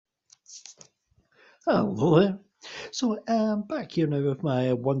Hello there. So, back here now with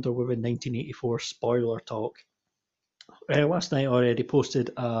my Wonder Woman 1984 spoiler talk. Last night I already posted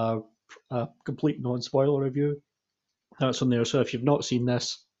a complete non-spoiler review. That's on there. So if you've not seen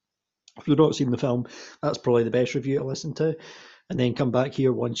this, if you've not seen the film, that's probably the best review to listen to. And then come back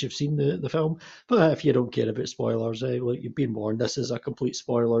here once you've seen the film. But if you don't care about spoilers, like you've been warned, this is a complete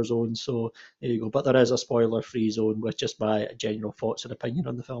spoiler zone. So there you go. But there is a spoiler-free zone with just my general thoughts and opinion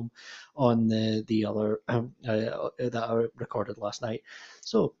on the film on the other that I recorded last night.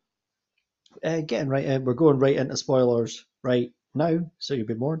 So getting right in, we're going right into spoilers right now, so you'll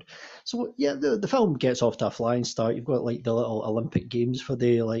be warned. So yeah, the film gets off to a flying start. You've got like the little Olympic Games for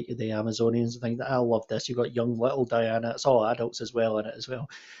the Amazonians and things. I love this. You've got young little Diana. It's all adults as well in it as well,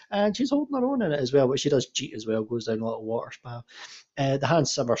 and she's holding her own in it as well. But she does cheat as well. Goes down a little water spa. The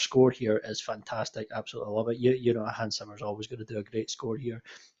Hans Zimmer score here is fantastic. Absolutely love it. You know Hans Zimmer's always going to do a great score here.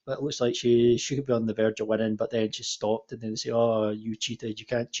 But it looks like she could be on the verge of winning, but then she stopped, and then they say, "Oh, you cheated. You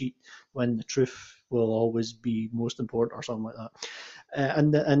can't cheat when the truth will always be most important," or something like that.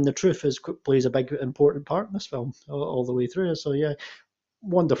 And the truth plays a big important part in this film all the way through. So yeah,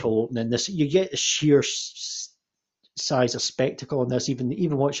 wonderful opening. This you get the sheer size of spectacle in this.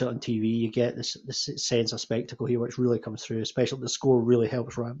 Even watch it on TV, you get this sense of spectacle here, which really comes through. Especially the score really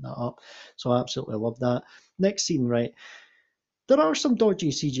helps ramp that up. So I absolutely love that. Next scene, right? There are some dodgy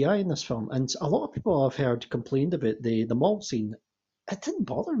CGI in this film, and a lot of people I've heard complained about the mall scene. It didn't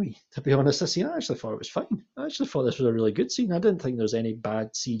bother me, to be honest. This scene, I actually thought it was fine. I actually thought this was a really good scene. I didn't think there was any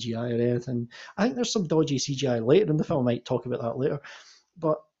bad CGI or anything. I think there's some dodgy CGI later in the film. I might talk about that later.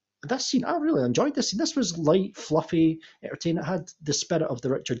 But this scene, I really enjoyed this scene. This was light, fluffy, entertaining. It had the spirit of the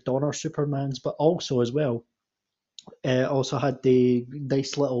Richard Donner Supermans, but also as well also had the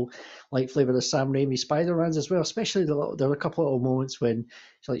nice little like flavour of Sam Raimi Spider-Mans as well. Especially there were a couple of little moments when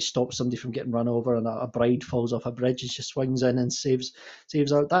she like stops somebody from getting run over, and a bride falls off a bridge, and she swings in and saves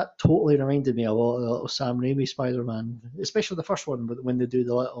her. That totally reminded me a lot of the little Sam Raimi Spider-Man, especially the first one when they do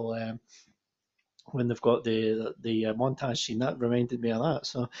the little. When they've got the montage scene, that reminded me of that.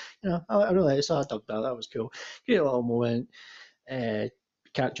 So I really so I dug that. That was cool. Great little moment. Uh,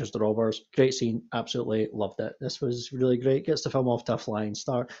 Captures the robbers. Great scene. Absolutely loved it. This was really great. Gets the film off to a flying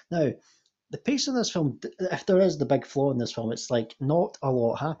start. Now, the pace in this film, if there is the big flaw in this film, it's like not a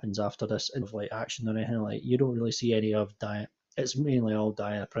lot happens after this in of like action or anything. Like you don't really see any of Diana. It's mainly all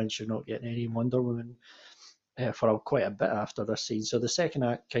Diana Prince. You're not getting any Wonder Woman for quite a bit after this scene. So the second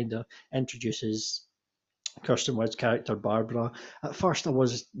act kind of introduces Kirsten Wiig's character Barbara. At first, I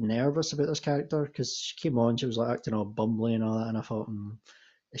was nervous about this character because she came on, she was like acting all bumbly and all that, and I thought,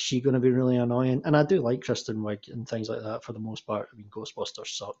 is she going to be really annoying? And I do like Kristen Wiig and things like that for the most part. I mean, Ghostbusters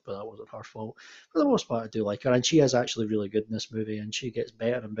sucked, but that wasn't her fault. For the most part, I do like her, and she is actually really good in this movie, and she gets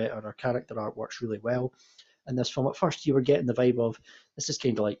better and better. Her character art works really well in this film. At first, you were getting the vibe of this is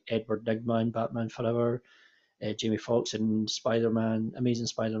kind of like Edward Nygma in Batman Forever, Jamie Foxx in Spider-Man, Amazing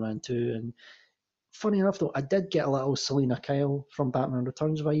Spider-Man 2, and funny enough, though, I did get a little Selena Kyle from Batman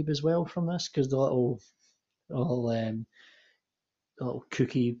Returns vibe as well from this because the little little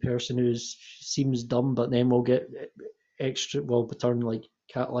kooky person who seems dumb but then will get extra will return like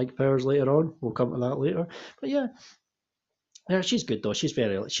cat-like powers later on. We'll come to that later. But yeah, yeah, she's good though. She's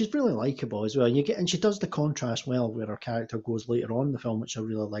really likable as well. And she does the contrast well where her character goes later on in the film, which I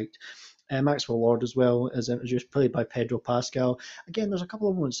really liked. Maxwell Lord as well is introduced, played by Pedro Pascal. Again, there's a couple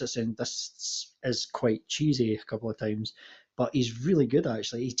of moments that's in this is quite cheesy a couple of times, but he's really good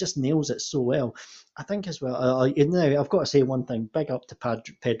actually. He just nails it so well. I think as well. Now I've got to say one thing. Big up to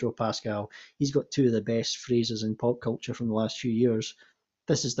Pedro Pascal. He's got two of the best phrases in pop culture from the last few years.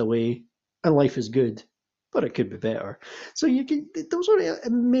 This is the way, and life is good, but it could be better. So you can those are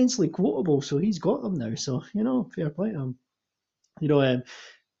immensely quotable. So he's got them now. So fair play to him. You know,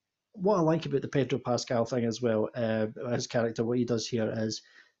 what I like about the Pedro Pascal thing as well, his character, what he does here is,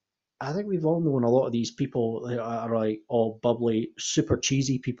 I think we've all known a lot of these people that are like all bubbly, super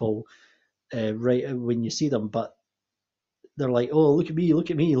cheesy people, right when you see them, but they're like, oh, look at me,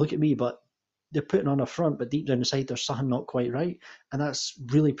 look at me, look at me, but they're putting on a front, but deep down inside there's something not quite right, and that's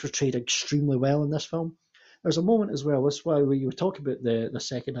really portrayed extremely well in this film. There's a moment as well. That's why we were talking about the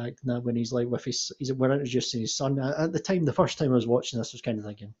second act now when he's like with we're introducing his son. At the time, the first time I was watching this, I was kind of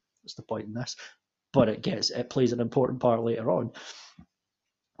thinking, what's the point in this? But it plays an important part later on.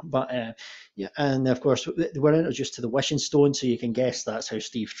 But yeah, and of course we're introduced to the wishing stone, so you can guess that's how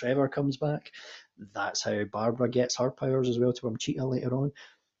Steve Trevor comes back. That's how Barbara gets her powers as well to Cheetah later on.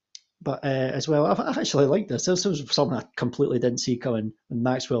 But as well, I've actually liked this. This was something I completely didn't see coming. When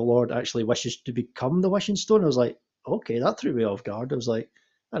Maxwell Lord actually wishes to become the Wishing Stone, I was like, okay, that threw me off guard. I was like,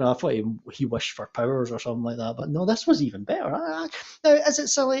 I don't know, I thought he wished for powers or something like that, but no, this was even better. Now, is it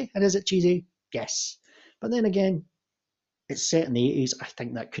silly and is it cheesy? Yes. But then again, it's set in the 80s. I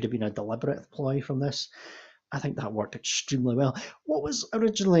think that could have been a deliberate ploy from this. I think that worked extremely well. What was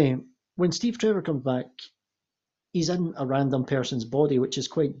originally, when Steve Trevor comes back, he's in a random person's body, which is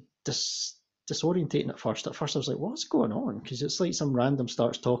quite disorientating at first. At first, I was like, "What's going on?" Because it's like some random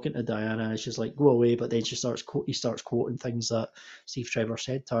starts talking to Diana, and she's like, "Go away," but then he starts quoting things that Steve Trevor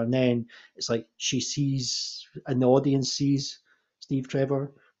said to her, and then it's like she sees, and the audience sees Steve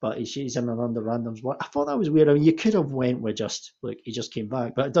Trevor, but he's in another random's. What I thought that was weird. I mean, you could have went with just like he just came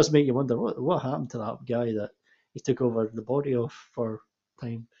back, but it does make you wonder what happened to that guy that he took over the body of for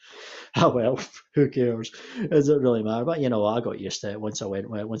time. Oh well, who cares? It doesn't really matter. But you know, I got used to it once I went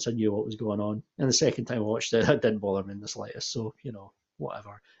with it, once I knew what was going on. And the second time I watched it, it didn't bother me in the slightest. So, you know,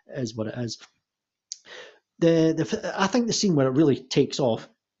 whatever. It is what it is. I think the scene where it really takes off,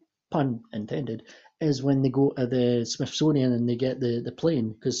 pun intended, is when they go to the Smithsonian and they get the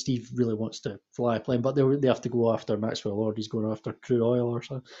plane because Steve really wants to fly a plane, but they have to go after Maxwell Lord. He's going after crude oil or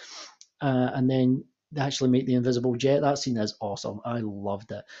something. And then they actually make the invisible jet. That scene is awesome. I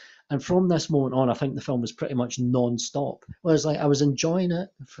loved it. And from this moment on, I think the film was pretty much non-stop. Whereas, like, I was enjoying it,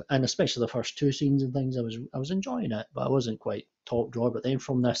 and especially the first two scenes and things, I was enjoying it, but I wasn't quite top drawer. But then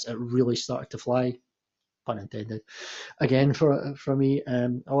from this, it really started to fly. Pun intended. Again, for me, I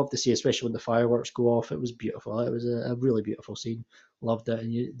love to see, especially when the fireworks go off. It was beautiful. It was a really beautiful scene. Loved it,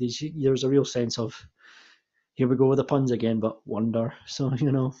 and there was a real sense of here we go with the puns again, but wonder. So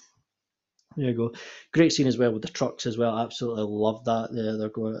there you go. Great scene as well with the trucks as well. Absolutely love that. They're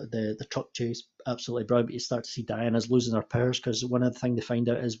going the truck chase. Absolutely brilliant. But you start to see Diana's losing her powers because one of the things they find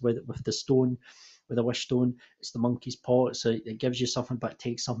out is with the stone, with the wish stone, it's the monkey's paw. So it gives you something but it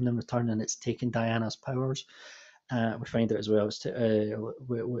takes something in return, and it's taking Diana's powers. We find out as well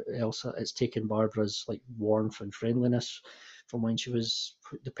Elsa, it's taken Barbara's like warmth and friendliness from when she was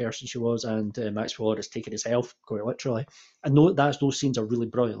the person she was, and Max Waller has taken his health, quite literally. And those scenes are really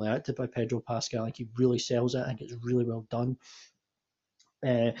brilliantly acted by Pedro Pascal. Like he really sells it. I think it's really well done.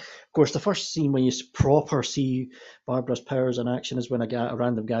 Of course, the first scene when you proper see Barbara's powers in action is when a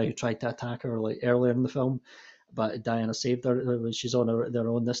random guy who tried to attack her like earlier in the film, but Diana saved her when she's on their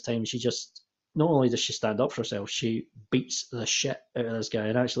own this time. She just not only does she stand up for herself, she beats the shit out of this guy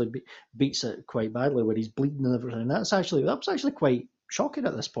and actually beats it quite badly where he's bleeding and everything. And that was actually quite shocking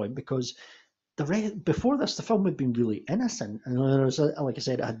at this point because before this, the film had been really innocent, and there was like I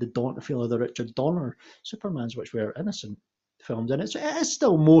said, it had the Dawn feel of the Richard Donner Supermans, which were innocent films, and it is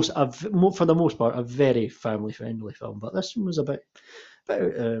still for the most part a very family friendly film. But this one was a bit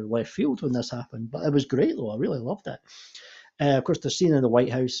left field when this happened, but it was great though. I really loved it. Of course, the scene in the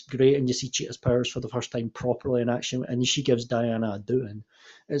White House, great, and you see Cheetah's powers for the first time properly in action, and she gives Diana a doing.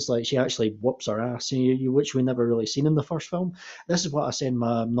 It's like she actually whoops her ass, which we never really seen in the first film. This is what I said in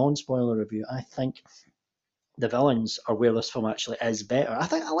my non-spoiler review. I think the villains are where this film actually is better.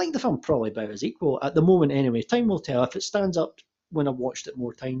 I like the film probably about as equal at the moment anyway. Time will tell if it stands up when I've watched it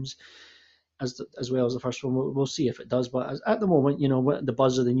more times as well as the first one. We'll see if it does. But at the moment, what the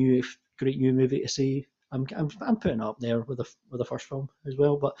buzz of the great new movie to see, I'm putting it up there with the first film as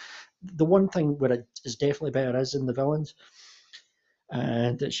well. But the one thing where it is definitely better is in the villains,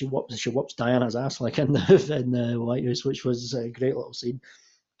 and that she whoops Diana's ass like in the White House, which was a great little scene.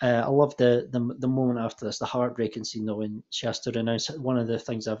 I love the moment after this, the heartbreaking scene though, when she has to renounce. One of the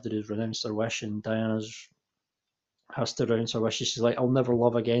things I have to do is renounce her wish, and Diana's has to renounce her wishes. She's like, "I'll never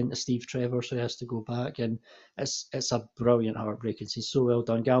love again" to Steve Trevor, so he has to go back, and it's a brilliant heartbreaking scene. So well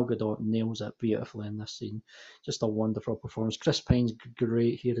done. Gal Gadot nails it beautifully in this scene. Just a wonderful performance. Chris Pine's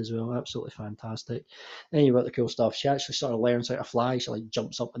great here as well, absolutely fantastic. Then you've got the cool stuff. She actually sort of learns how to fly. She like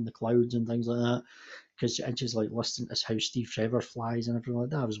jumps up in the clouds and things like that. And she's like listening to how Steve Trevor flies and everything like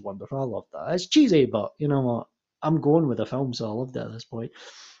that. It was wonderful. I loved that. It's cheesy, but you know what? I'm going with the film, so I loved it at this point.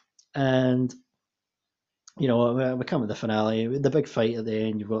 And we come to the finale, the big fight at the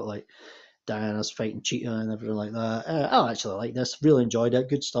end. You've got like Diana's fighting Cheetah and everything like that. I actually like this. Really enjoyed it.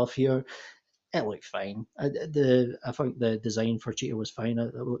 Good stuff here. It looked fine. I think the design for Cheetah was fine.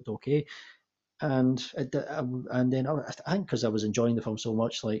 It looked okay. And then I think because I was enjoying the film so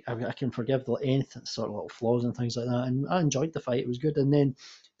much, like I can forgive anything sort of little flaws and things like that. And I enjoyed the fight; it was good. And then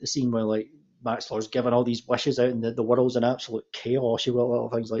the scene where like Max Lord's giving all these wishes out, and the world's in absolute chaos. You've got little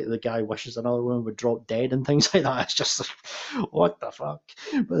things like the guy wishes another woman would drop dead and things like that. It's just like, what the fuck?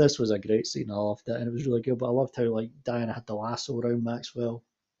 But this was a great scene. I loved it, and it was really good. But I loved how like Diana had the lasso around Maxwell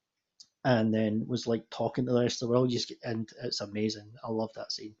and then was like talking to the rest of the world. And it's amazing. I love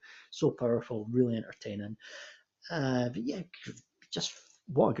that scene. So powerful, really entertaining. But yeah, just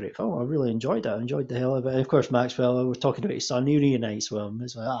what a great film. I really enjoyed it. I enjoyed the hell of it. And of course, Maxwell, I was talking about his son. He reunites with him.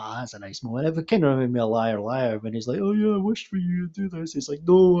 It's like, that's a nice moment. It kind of reminded me of Liar Liar when he's like, oh yeah, I wished for you to do this. He's like,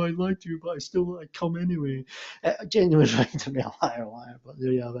 no, I lied to you, but I still I come anyway. It genuinely reminded me of Liar Liar, but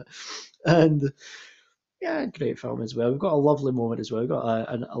there you have it. And yeah, great film as well. We've got a lovely moment as well. We've got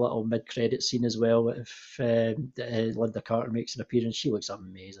a little mid-credit scene as well. If Linda Carter makes an appearance, she looks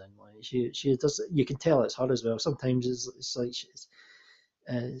amazing. Like she does. You can tell it's her as well. Sometimes it's like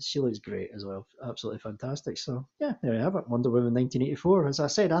she looks great as well. Absolutely fantastic. So yeah, there you have it. Wonder Woman 1984. As I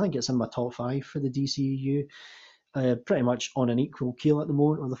said, I think it's in my top five for the DCEU. Pretty much on an equal keel at the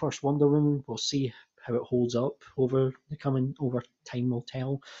moment with the first Wonder Woman. We'll see how it holds up over time will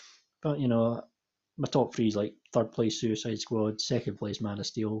tell. But my top three is like third place Suicide Squad, second place Man of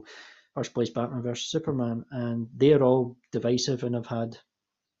Steel, first place Batman vs Superman, and they're all divisive and have had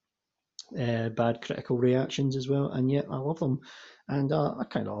bad critical reactions as well, and yet I love them. And I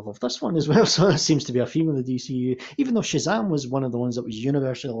kind of love this one as well, so that seems to be a theme of the DCU. Even though Shazam was one of the ones that was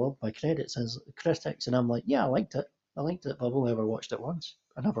universally loved by critics, and I'm like, yeah, I liked it, but I've only ever watched it once.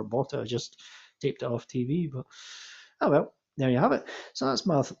 I never bought it, I just taped it off TV. But oh well, there you have it. So that's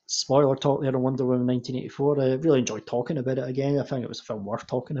my spoiler talk there on Wonder Woman 1984. I really enjoyed talking about it again. I think it was a film worth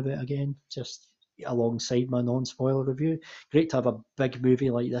talking about again, just alongside my non-spoiler review. Great to have a big movie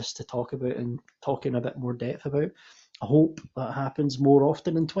like this to talk about and talk in a bit more depth about. I hope that happens more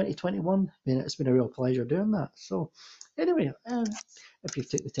often in 2021. I mean, it's been a real pleasure doing that. So anyway, if you've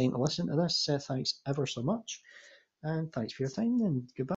taken the time to listen to this, thanks ever so much. And thanks for your time and goodbye.